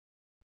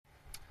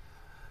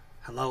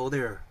Hello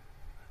there,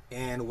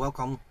 and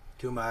welcome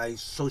to my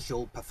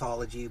social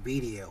pathology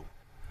video,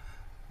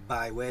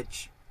 by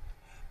which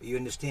you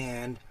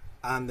understand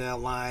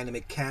underlying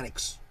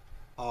mechanics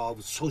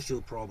of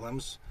social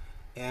problems,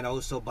 and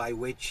also by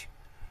which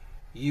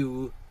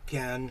you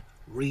can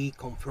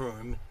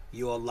reconfirm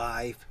your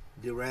life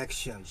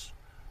directions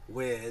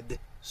with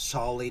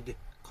solid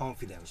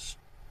confidence.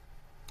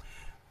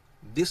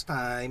 This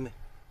time,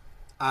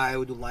 I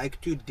would like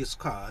to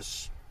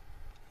discuss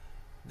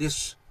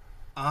this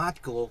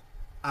article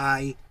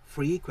I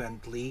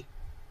frequently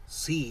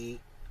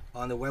see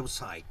on the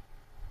website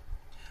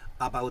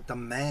about a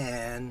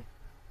man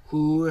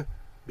who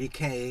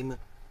became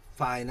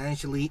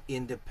financially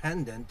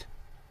independent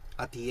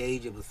at the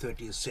age of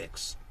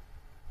 36,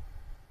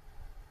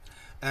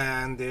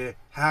 and the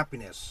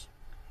happiness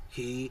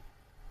he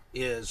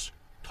is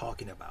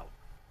talking about.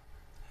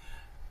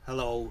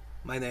 Hello,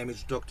 my name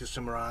is Dr.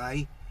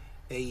 Samurai,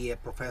 a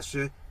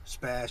professor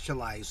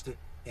specialized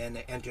in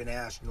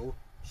international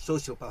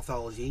social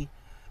pathology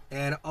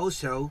and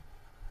also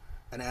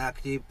an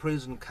active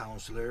prison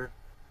counselor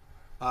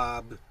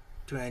of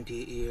 20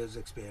 years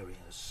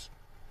experience.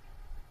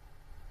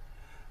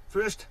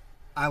 First,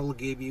 I will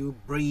give you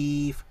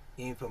brief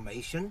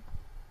information,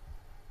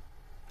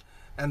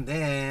 and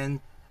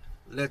then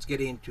let's get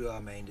into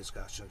our main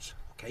discussions.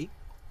 Okay,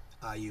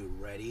 are you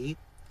ready?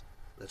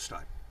 Let's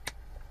start.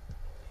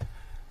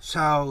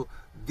 So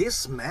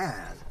this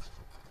man,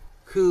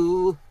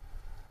 who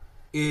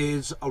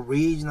is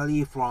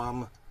originally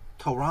from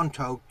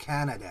Toronto,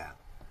 Canada,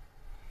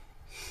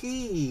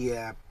 he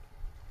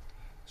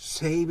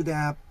saved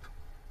up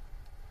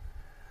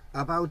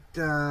about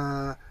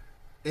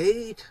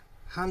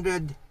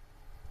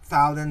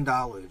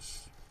 $800,000,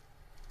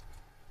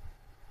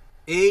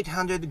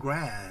 800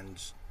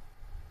 grand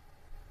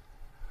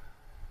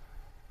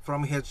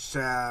from his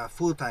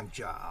full-time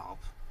job,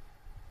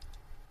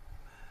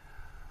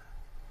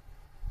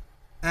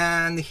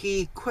 and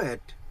he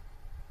quit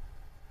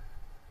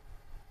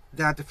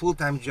that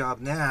full-time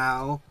job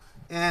now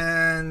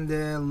and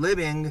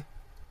living,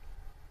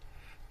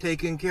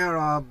 taking care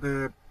of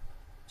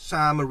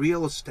some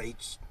real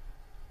estates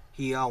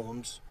he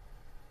owns,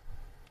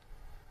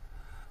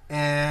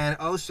 and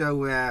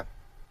also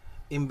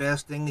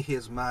investing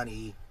his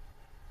money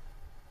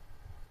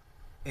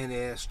in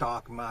the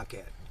stock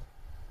market.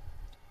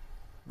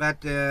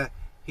 But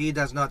he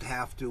does not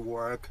have to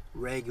work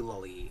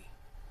regularly,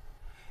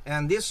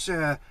 and this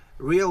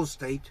real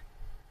estate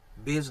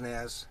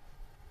business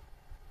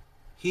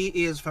he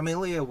is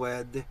familiar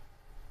with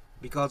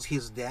because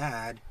his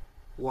dad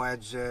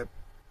was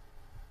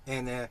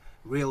in a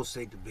real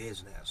estate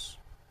business.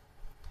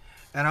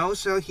 And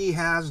also he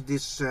has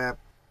this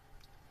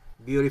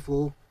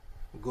beautiful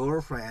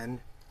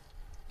girlfriend.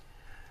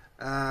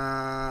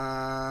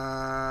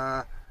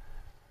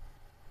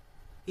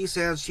 He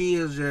says she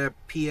is a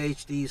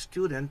PhD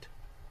student,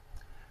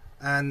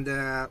 and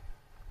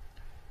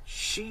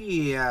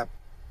she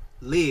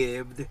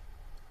lived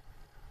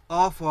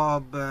off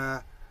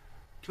of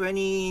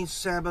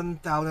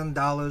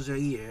 $27,000 a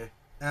year,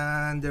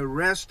 and the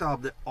rest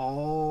of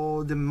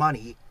all the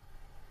money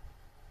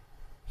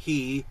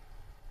she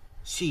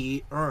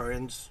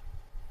earns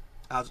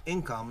as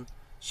income,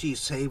 she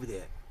saved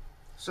it.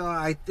 So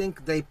I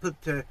think they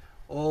put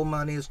all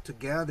monies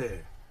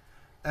together,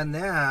 and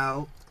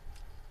now,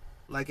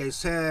 like I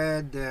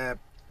said,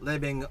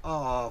 living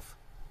off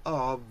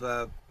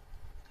of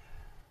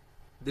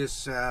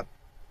this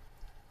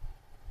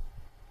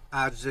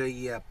as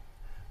a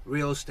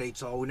real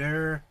estate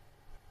owner,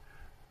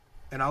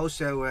 and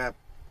also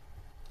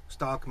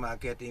stock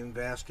market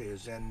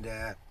investors, and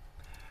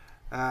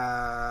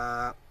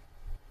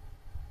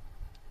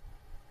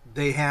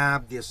they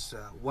have this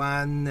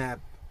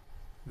one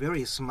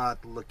very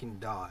smart looking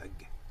dog,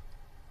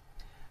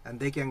 and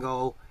they can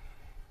go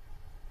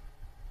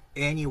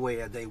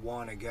anywhere they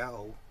want to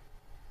go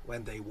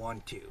when they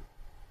want to.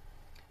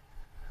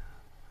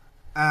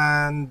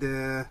 And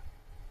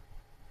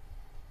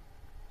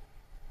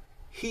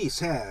he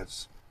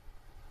says,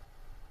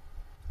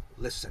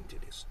 listen to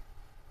this,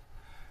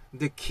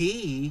 the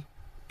key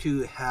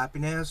to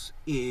happiness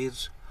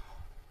is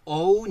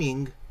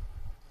owning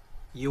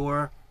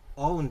your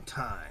own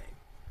time.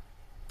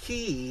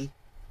 Key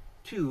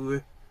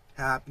to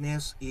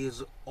happiness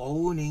is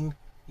owning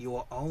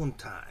your own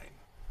time.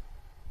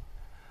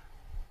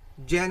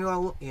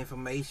 General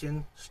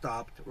information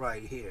stopped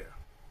right here.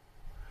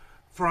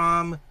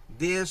 From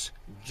this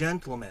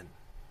gentleman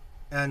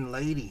and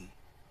lady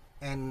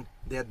and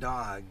their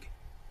dog,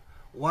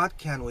 what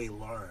can we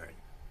learn?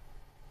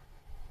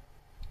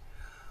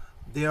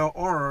 There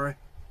are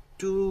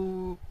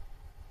three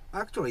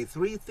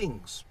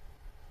things.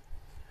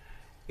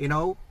 You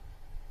know,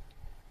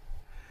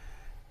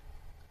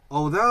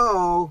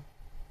 although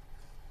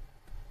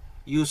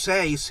you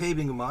say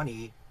saving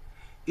money,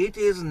 it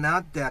is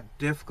not that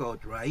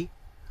difficult, right?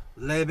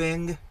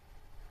 Living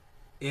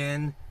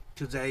in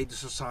today's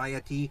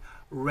society,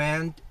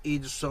 rent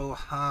is so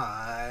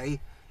high,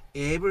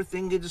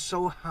 everything is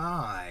so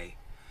high,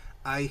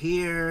 I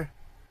hear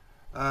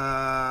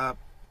uh,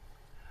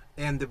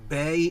 in the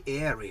Bay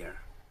Area,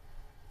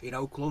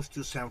 close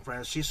to San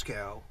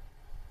Francisco,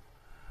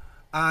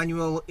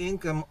 annual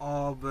income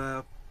of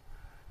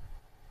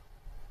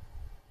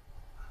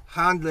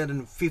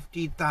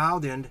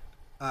 150,000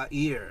 a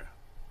year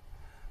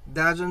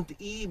doesn't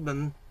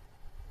even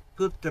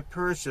put the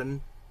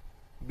person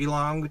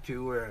belong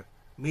to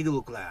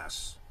middle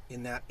class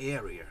in that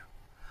area.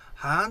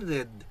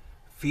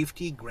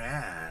 150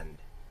 grand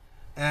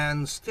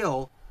and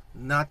still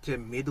not a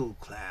middle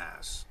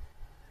class,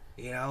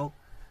 you know,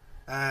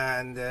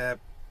 and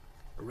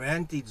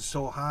rent is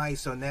so high.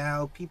 So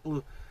now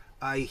people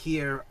I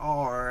hear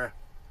are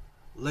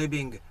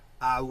living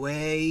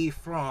away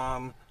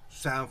from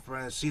San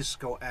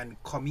Francisco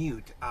and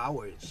commute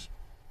hours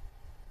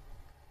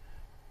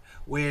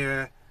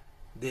where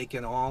they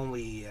can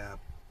only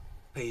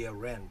pay a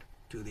rent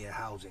to their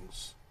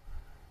housings.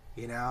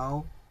 You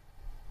know,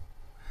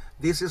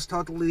 this is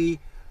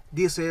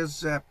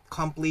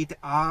complete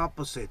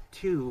opposite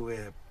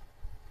to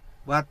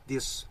what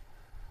this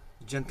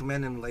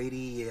gentleman and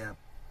lady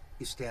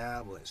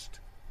established.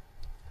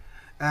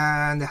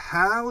 And uh,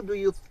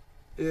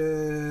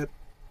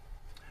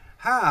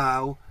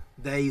 how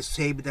they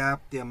saved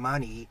up their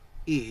money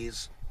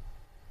is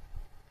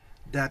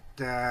that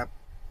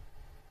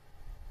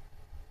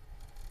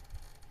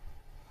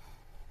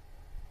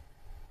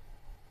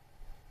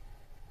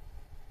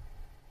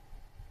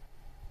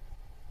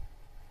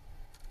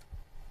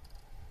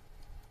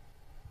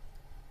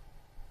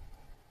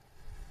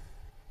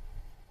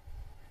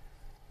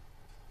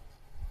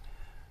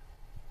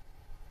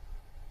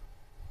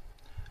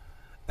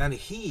and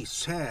he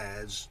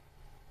says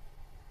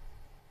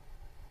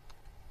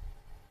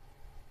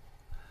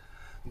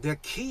the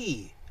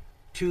key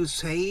to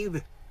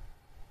save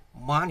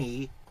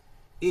money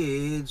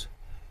is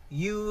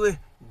you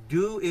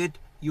do it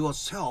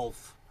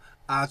yourself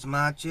as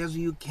much as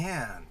you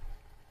can.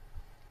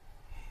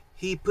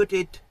 He put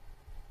it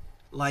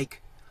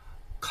like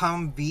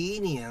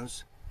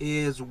convenience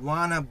is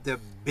one of the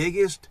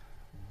biggest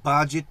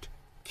budget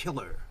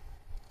killer.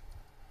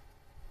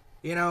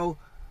 You know,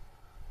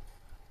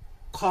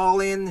 call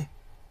in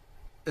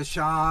a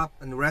shop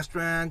and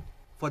restaurant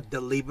for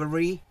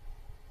delivery.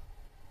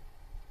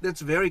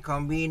 That's very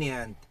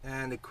convenient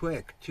and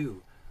quick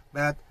too,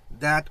 but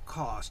that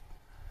cost.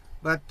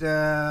 But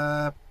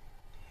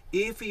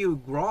if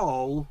you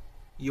grow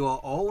your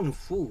own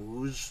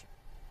foods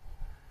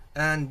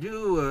and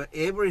do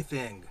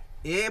everything,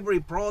 every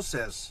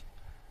process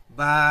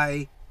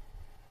by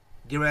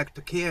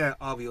direct care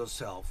of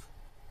yourself,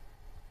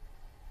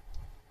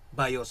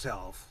 by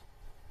yourself,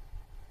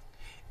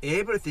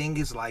 everything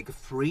is like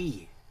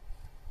free,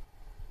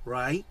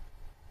 right?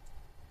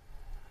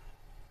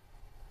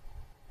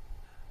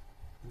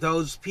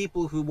 Those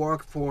people who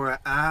work for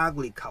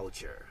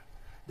agriculture,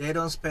 they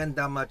don't spend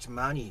that much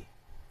money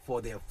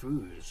for their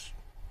foods.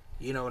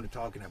 You know what I'm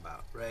talking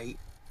about, right?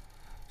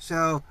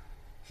 So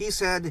he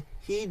said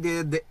he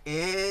did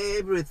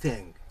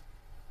everything,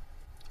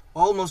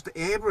 almost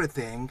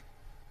everything,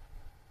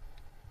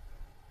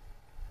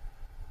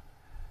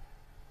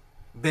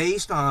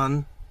 based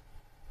on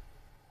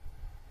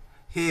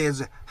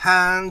his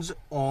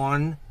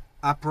hands-on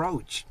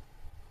approach.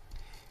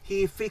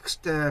 He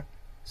fixed,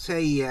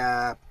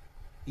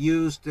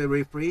 used the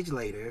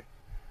refrigerator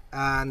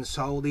and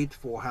sold it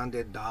for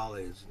 $100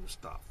 and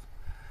stuff.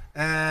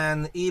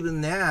 And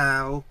even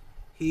now,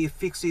 he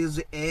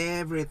fixes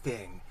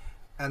everything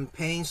and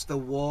paints the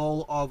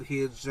wall of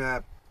his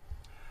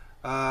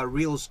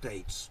real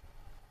estates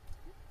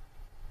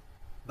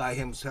by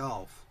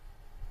himself.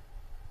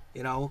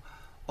 You know,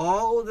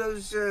 all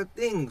those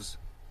things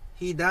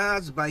he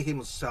does by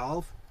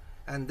himself,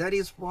 and that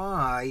is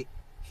why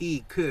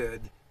he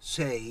could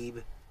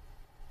save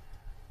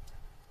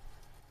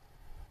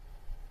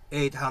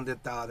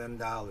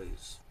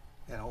 $800,000.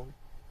 You know,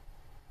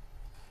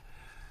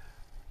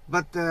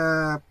 but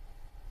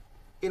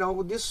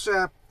this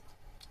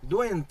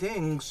doing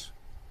things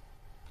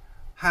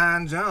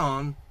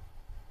hands-on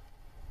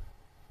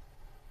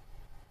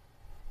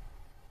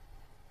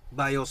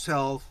by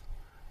yourself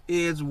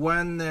is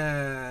one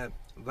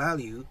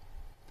value,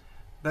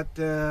 but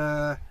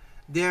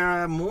there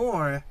are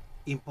more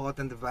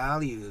important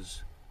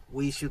values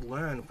we should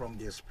learn from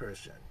this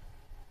person.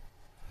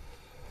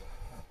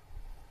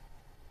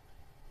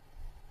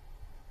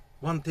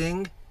 One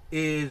thing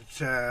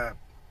is,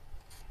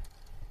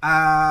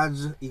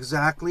 as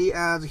exactly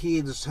as he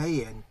is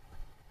saying,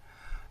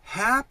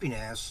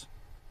 happiness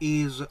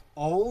is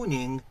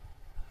owning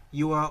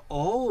your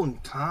own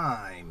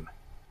time.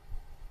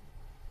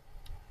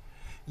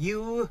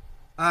 You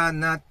are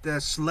not a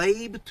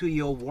slave to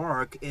your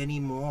work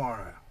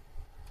anymore.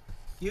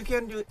 You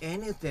can do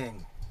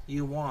anything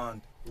you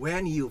want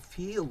when you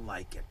feel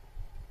like it.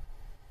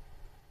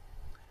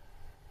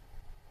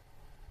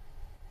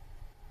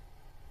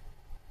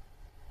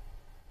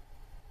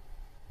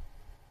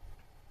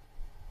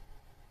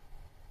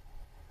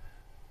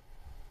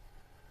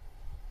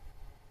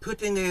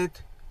 Putting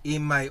it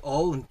in my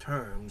own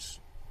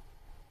terms,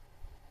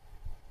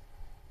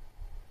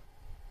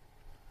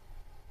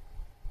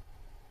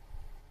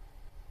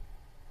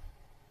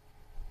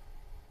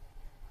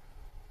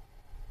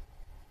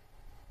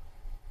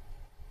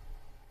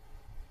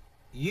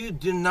 you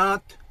do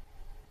not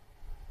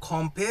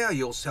compare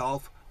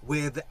yourself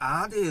with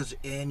others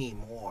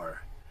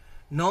anymore,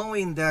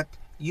 knowing that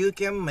you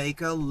can make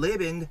a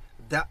living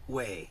that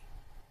way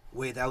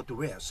without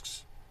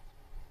risks.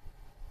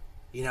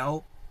 You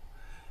know,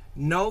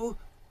 no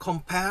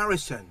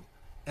comparison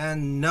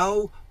and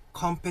no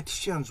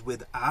competitions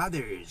with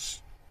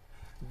others.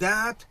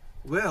 That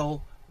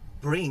will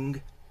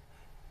bring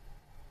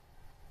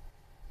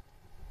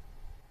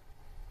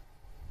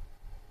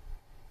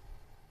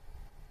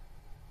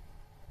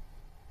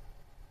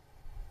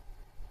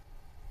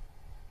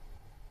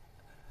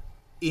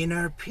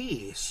inner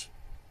peace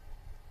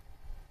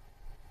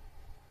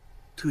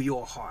to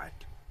your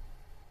heart.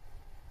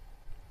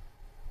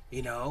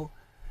 You know,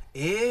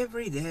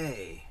 every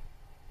day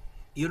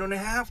you don't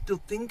have to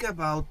think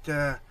about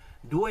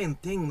doing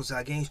things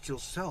against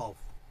yourself.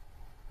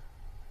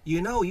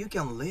 You know you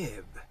can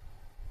live.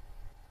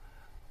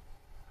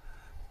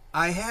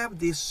 I have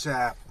this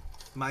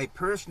my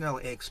personal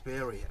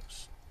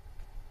experience.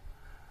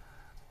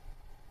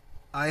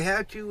 I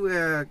had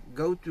to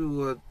go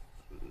to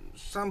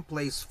some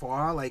place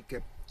far,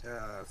 like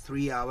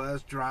 3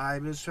 hours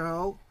drive or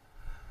so,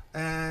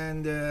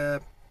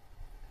 and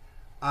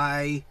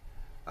I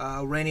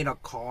rented a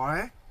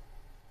car,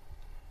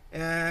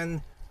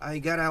 and I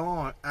got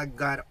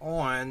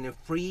on the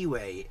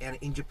freeway, and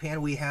in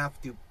Japan we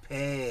have to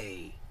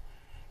pay,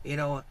 you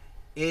know,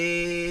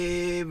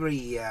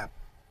 every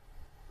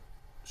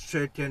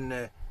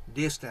certain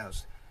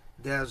distance.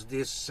 There's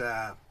this,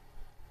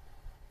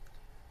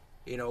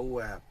 you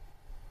know,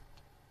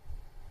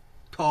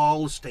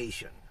 toll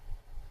station.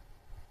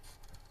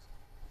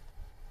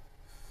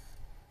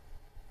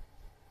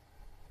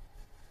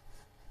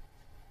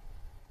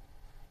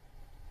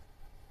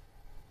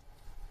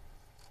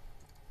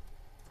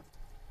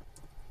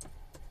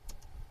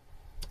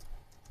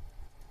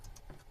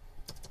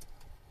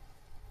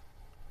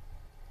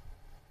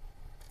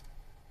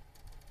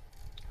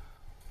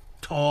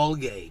 Toll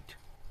gate,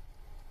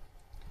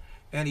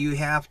 and you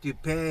have to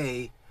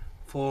pay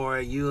for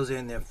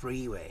using the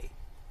freeway.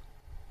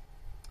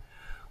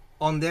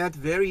 On that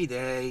very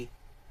day,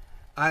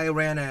 I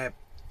ran a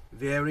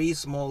very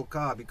small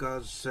car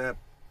because,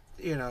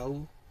 you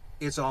know,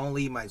 it's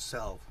only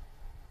myself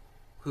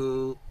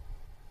who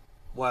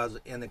was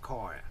in the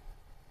car.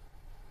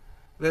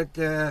 But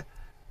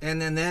in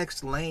the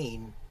next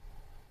lane,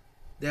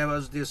 there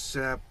was this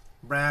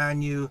brand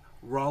new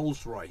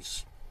Rolls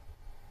Royce.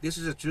 This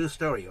is a true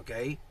story,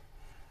 okay?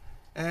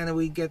 And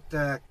we get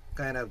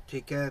kind of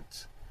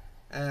tickets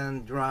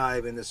and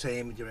drive in the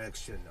same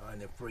direction on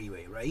the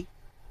freeway, right?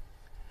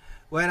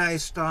 When I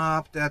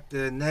stopped at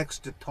the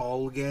next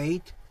toll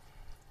gate,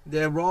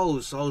 the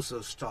Rolls also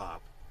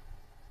stopped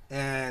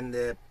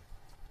and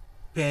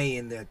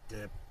paying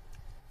that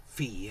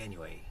fee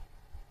anyway.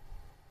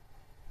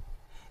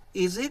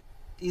 Is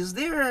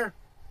there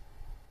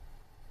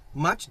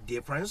much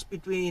difference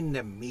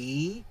between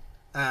me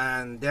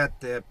and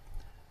that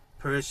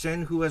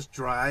person who was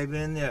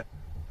driving the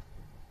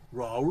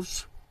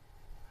Rolls?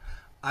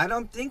 I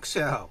don't think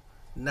so.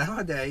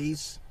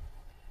 Nowadays,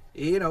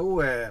 you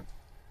know,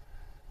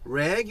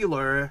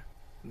 regular,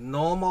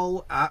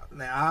 normal,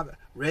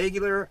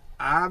 regular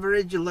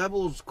average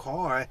levels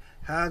car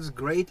has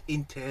great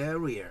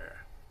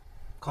interior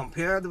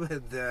compared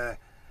with the,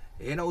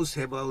 you know,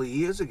 several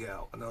years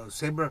ago, no,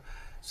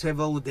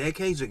 several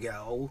decades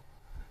ago.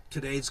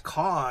 Today's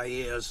car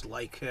is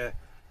like a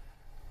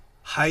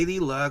highly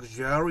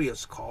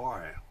luxurious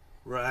car,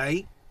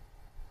 right?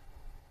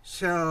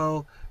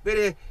 So,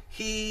 but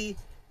he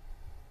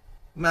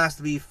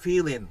must be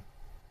feeling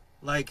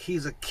like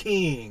he's a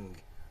king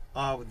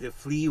of the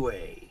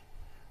freeway,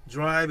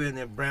 driving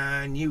a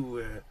brand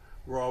new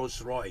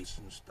Rolls Royce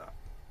and stuff.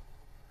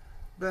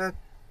 But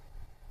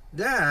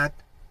that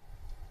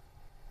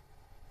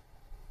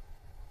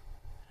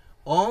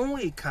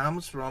only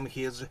comes from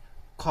his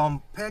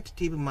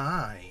competitive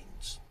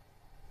minds.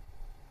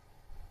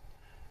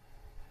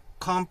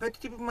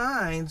 Competitive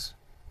minds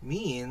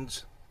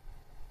means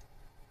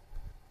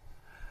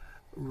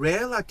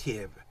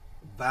relative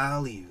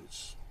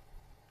values.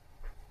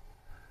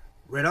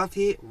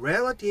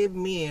 Relative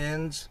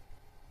means,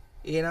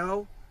 you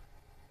know,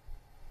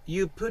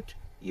 you put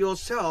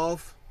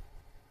yourself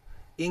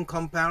in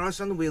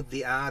comparison with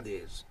the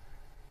others.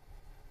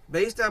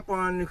 Based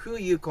upon who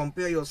you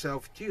compare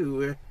yourself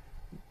to,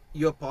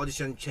 your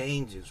position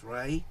changes,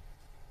 right?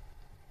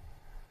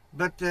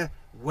 But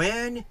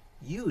when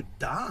you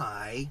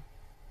die,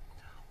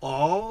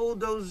 all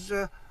those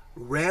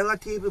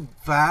relative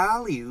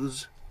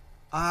values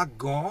are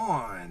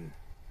gone.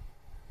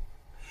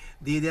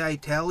 Did I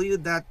tell you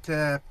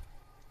that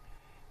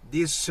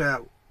this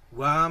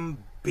one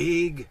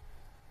big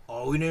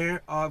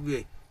owner of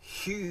a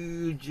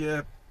huge,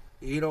 you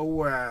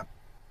know,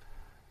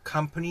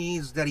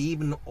 companies that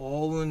even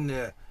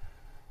own,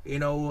 you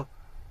know,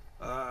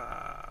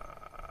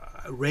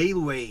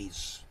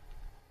 railways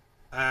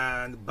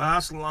and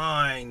bus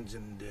lines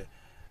and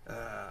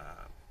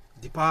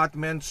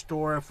department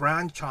store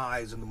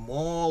franchise and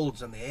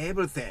malls and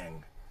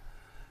everything.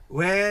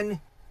 when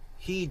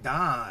he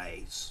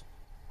dies,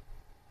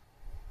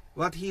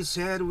 what he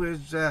said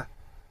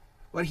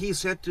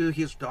to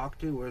his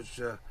doctor was,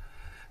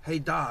 "Hey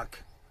doc,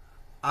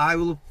 I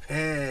will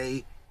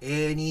pay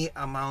any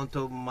amount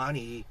of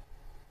money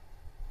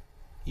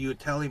you're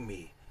telling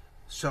me,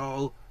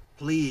 so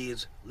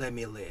please let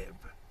me live."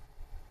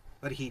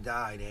 But he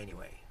died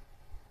anyway,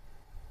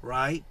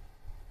 right?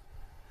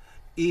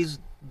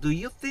 Do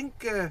you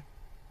think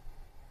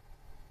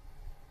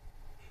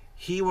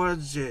he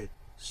was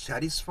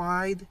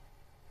satisfied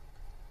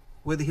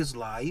with his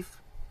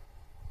life?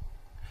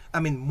 I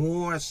mean,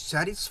 more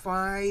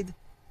satisfied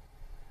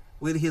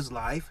with his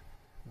life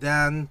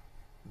than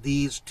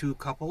these two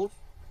couples?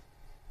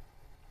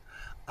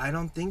 I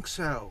don't think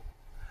so.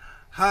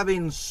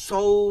 Having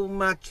so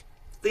many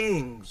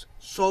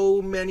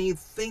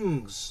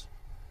things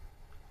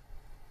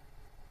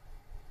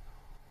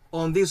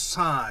on this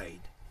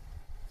side,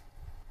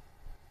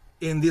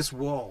 in this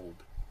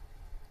world,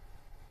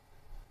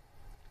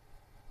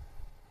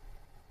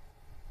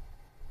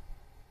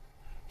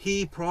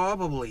 he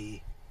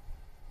probably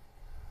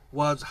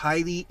was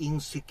highly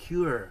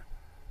insecure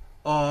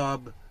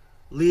of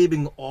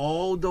leaving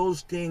all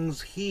those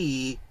things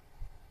he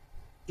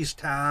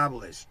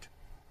established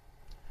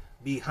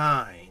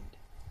behind.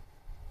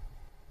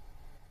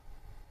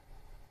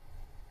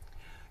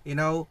 You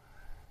know,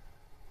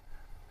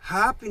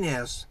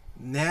 happiness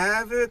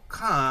never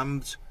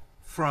comes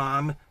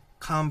from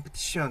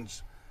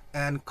competitions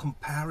and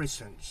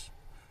comparisons.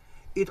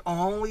 It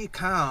only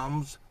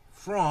comes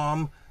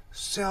from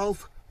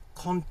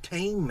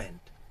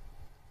self-containment.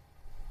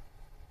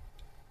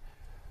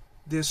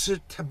 The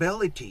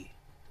stability,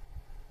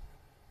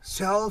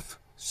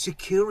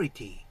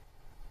 self-security.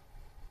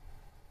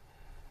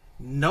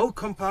 No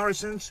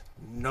comparisons,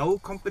 no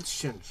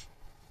competitions.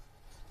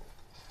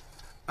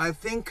 I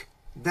think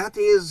that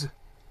is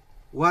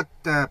what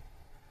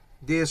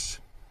this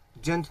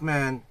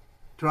gentleman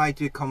tried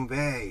to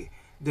convey.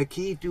 The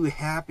key to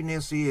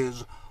happiness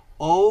is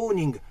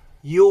owning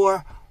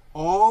your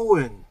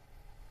own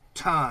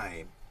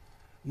time,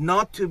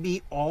 not to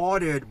be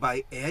ordered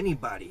by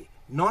anybody,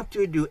 not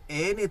to do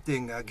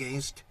anything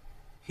against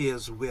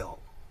his will.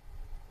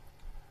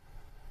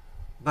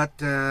 But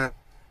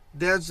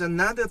there's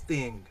another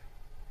thing,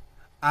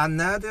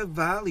 another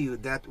value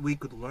that we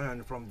could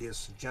learn from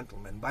this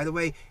gentleman. By the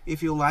way,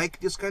 if you like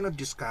this kind of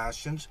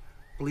discussions,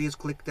 please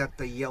click that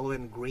the yellow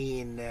and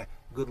green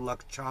good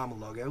luck charm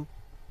logo.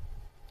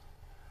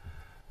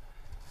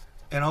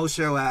 And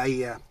also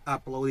I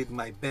uploaded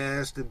my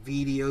best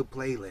video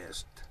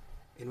playlist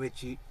in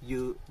which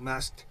you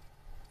must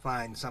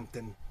find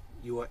something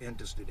you are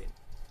interested in.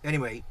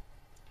 Anyway,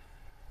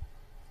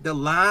 the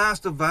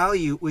last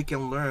value we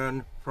can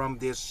learn from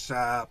this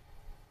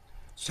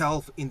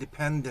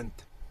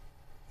self-independent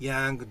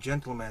young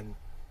gentleman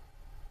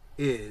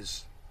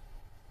is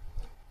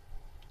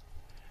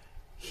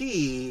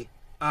he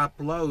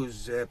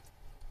uploads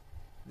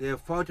their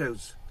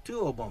photos,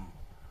 two of them.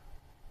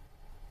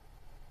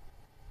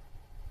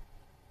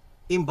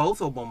 In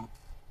both of them,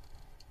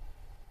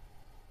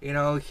 you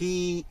know,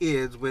 he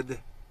is with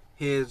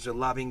his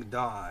loving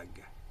dog,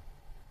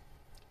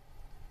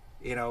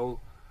 you know,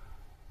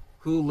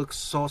 who looks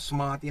so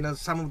smart. You know,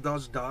 some of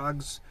those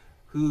dogs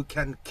who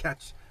can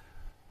catch,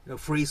 you know,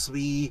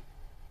 frisbee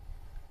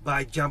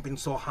by jumping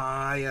so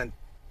high and,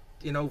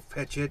 you know,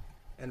 fetch it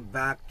and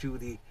back to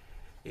the,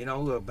 you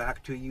know,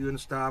 back to you and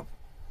stuff.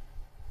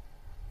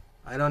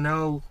 I don't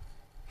know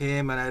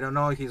him and I don't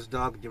know his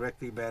dog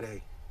directly, but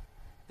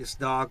this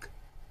dog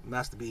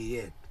must be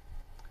it.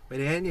 But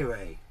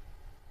anyway,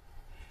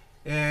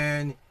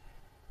 and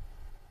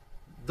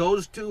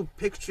those two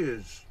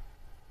pictures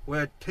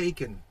were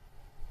taken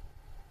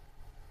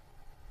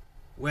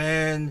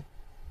when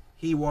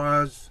he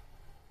was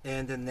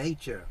in the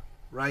nature,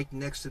 right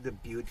next to the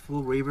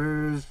beautiful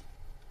river,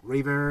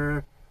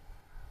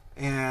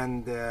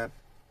 and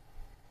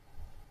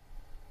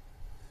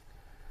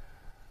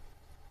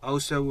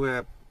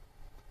also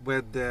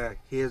with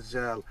his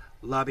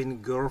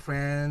loving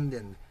girlfriend,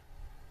 and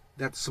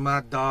that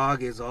smart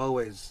dog is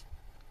always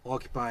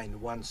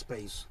occupying one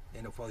space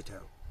in a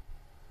photo.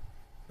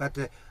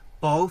 But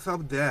both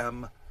of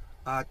them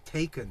are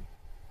taken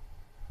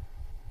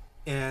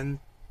in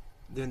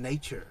the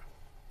nature.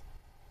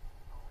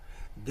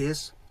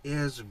 This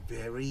is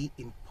very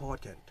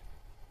important.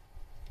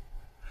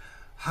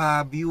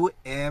 Have you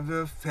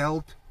ever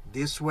felt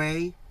this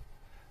way?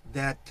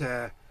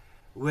 That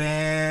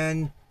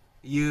when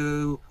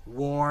you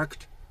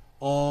worked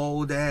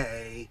all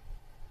day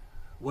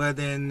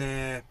within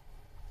a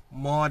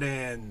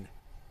modern,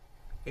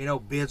 you know,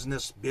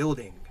 business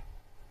building,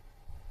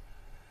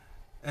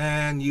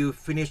 and you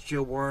finished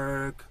your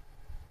work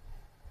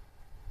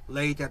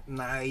late at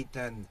night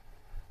and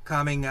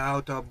coming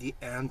out of the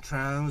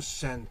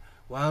entrance, and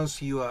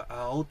once you are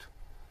out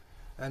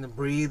and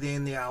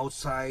breathing the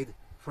outside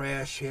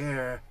fresh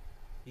air,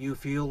 you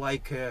feel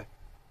like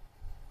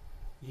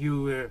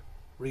you were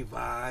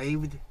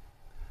revived.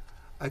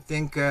 I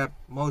think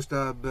most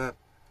of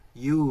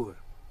you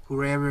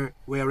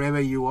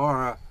wherever you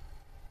are,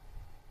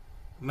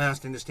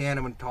 must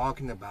understand what I'm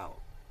talking about.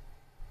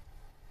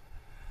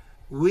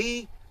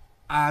 We,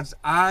 as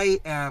I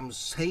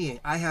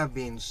have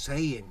been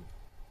saying,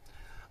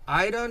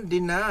 I don't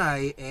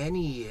deny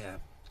any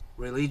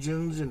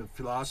religions and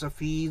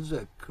philosophies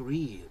or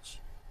creeds,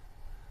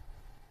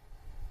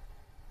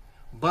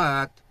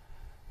 but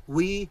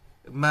we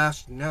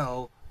must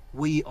know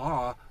we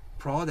are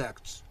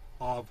products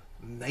of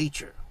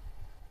nature.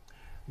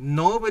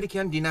 Nobody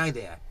can deny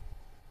that.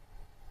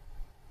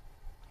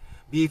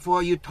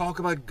 Before you talk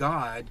about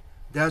God,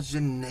 that's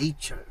in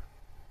nature.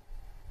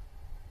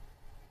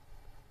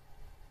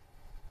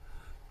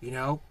 You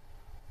know?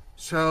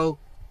 So,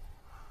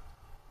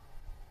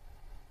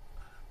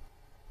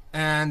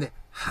 and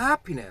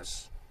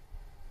happiness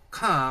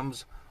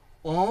comes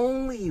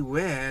only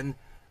when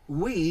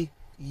we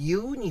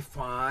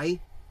unify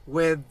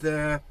with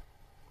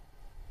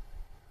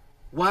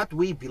what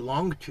we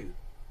belong to.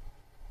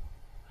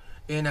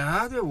 In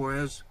other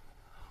words,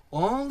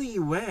 only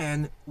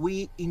when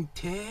we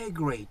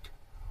integrate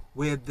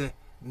with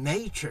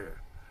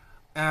nature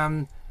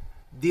and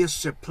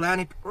this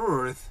planet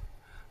Earth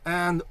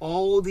and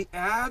all the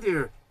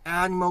other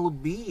animal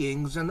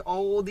beings and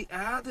all the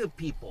other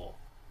people,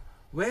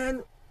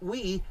 when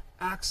we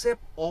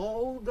accept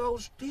all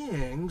those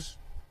things,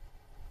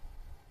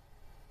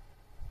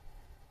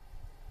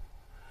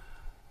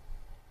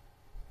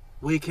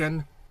 we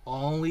can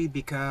only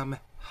become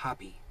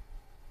happy.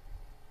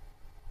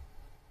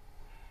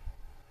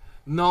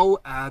 No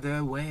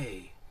other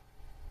way.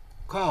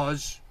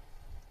 Because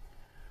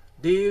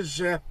these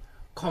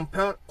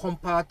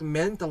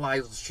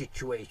compartmentalized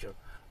situation,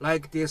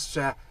 like this,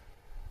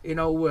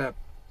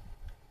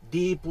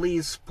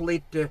 deeply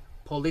split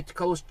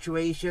political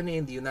situation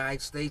in the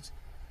United States,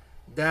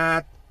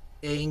 that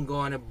ain't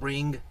gonna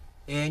bring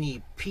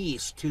any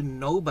peace to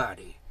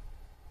nobody.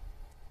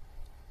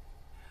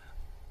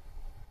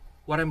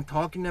 What I'm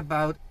talking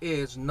about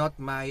is not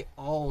my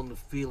own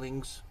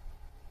feelings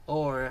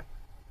or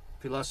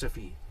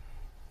philosophy.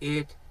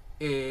 It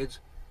is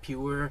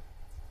pure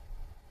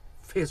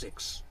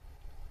physics.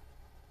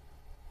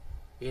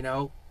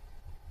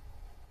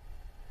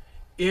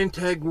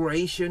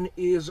 Integration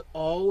is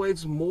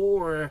always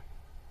more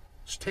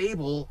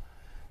stable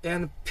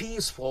and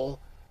peaceful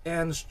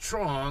and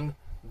strong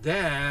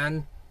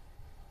than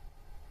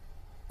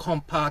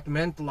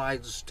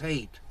compartmentalized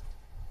state.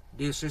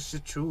 This is the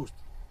truth.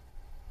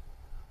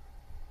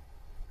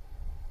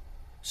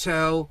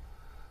 So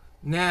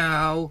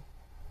now,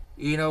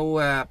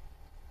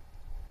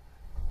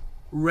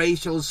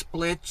 racial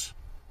splits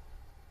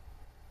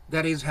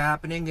that is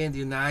happening in the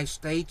United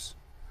States,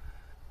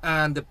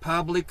 and the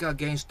public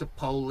against the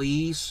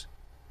police,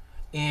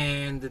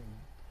 and the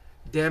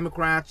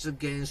Democrats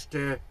against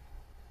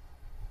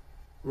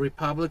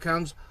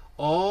Republicans,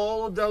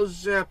 all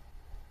those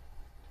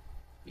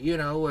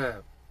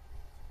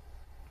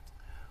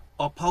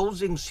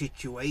opposing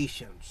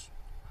situations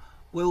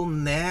will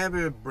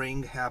never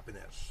bring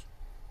happiness.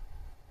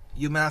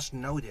 You must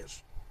know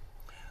this.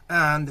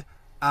 And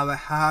our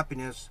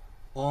happiness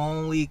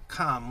only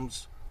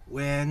comes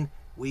when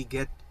we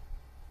get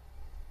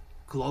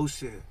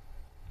closer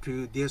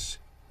to this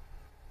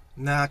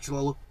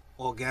natural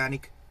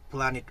organic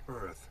planet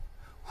Earth,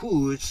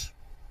 whose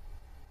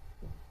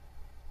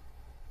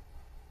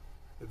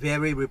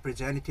very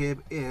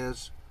representative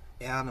is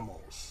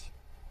animals.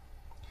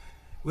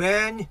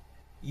 When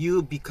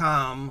you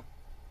come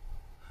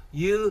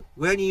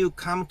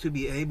to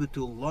be able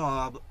to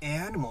love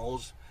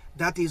animals,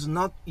 that is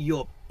not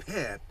your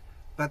pet,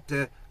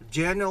 but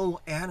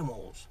general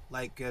animals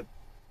like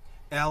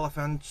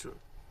elephants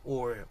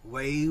or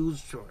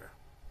whales or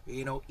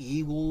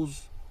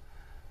eagles,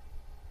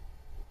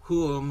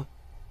 whom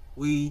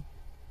we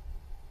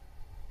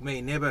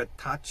may never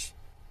touch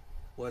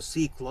or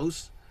see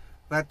close,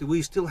 but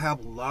we still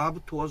have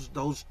love towards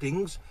those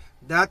things.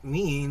 That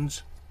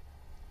means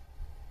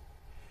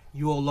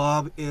your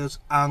love is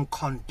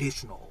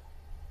unconditional,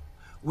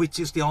 which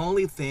is the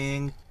only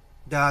thing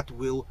that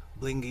will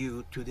bring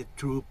you to the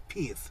true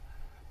peace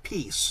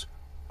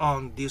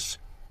on this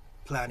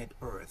planet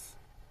Earth,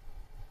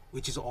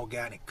 which is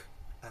organic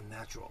and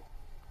natural.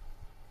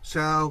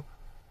 So,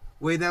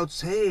 without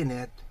saying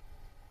it,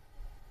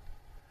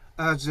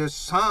 as a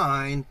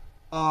sign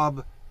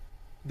of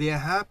their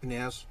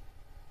happiness,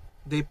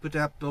 they put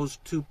up those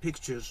two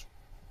pictures.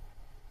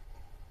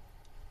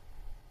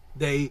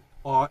 They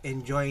are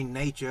enjoying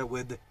nature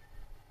with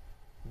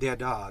their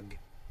dog.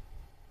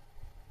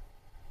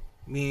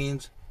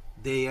 Means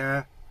they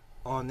are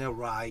on the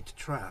right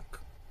track,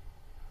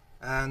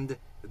 and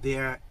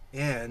their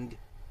end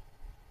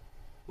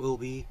will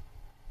be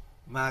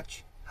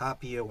much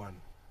happier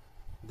one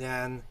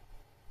than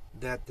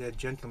that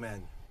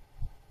gentleman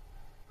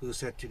who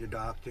said to the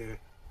doctor,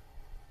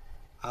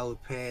 "I'll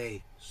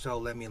pay, so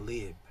let me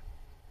live."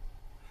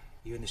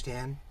 You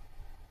understand?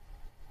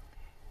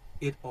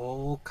 It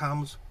all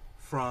comes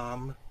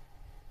from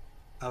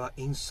our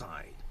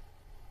inside.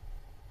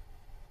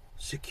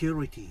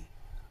 Security,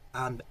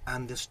 and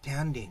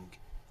understanding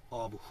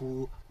of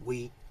who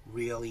we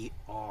really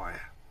are.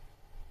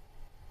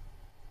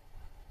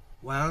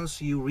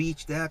 Once you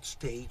reach that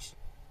stage,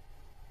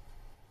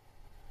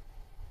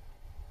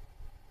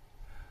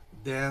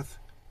 death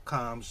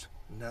comes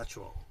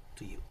natural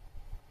to you.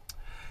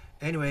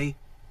 Anyway,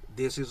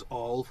 this is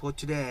all for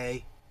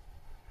today.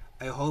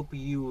 I hope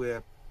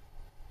you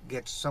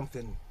get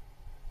something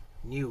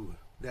new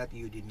that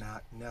you did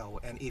not know.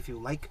 And if you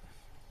like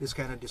this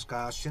kind of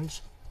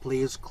discussions,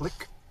 please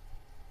click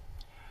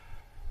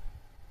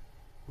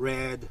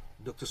read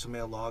Dr.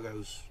 Samel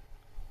logos.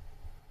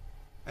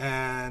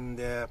 And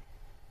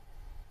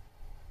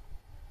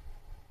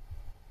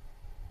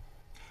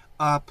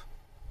up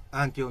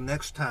until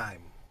next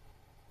time,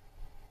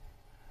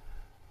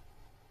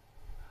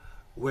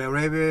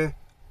 wherever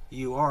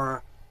you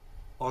are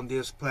on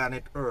this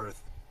planet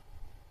Earth,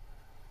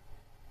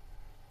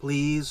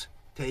 please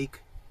take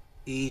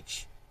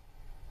each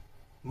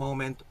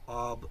moment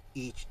of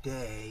each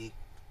day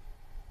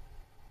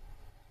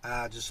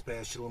as a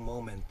special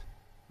moment,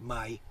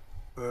 my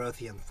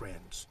Earthian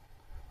friends.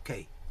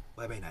 Okay,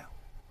 bye bye now.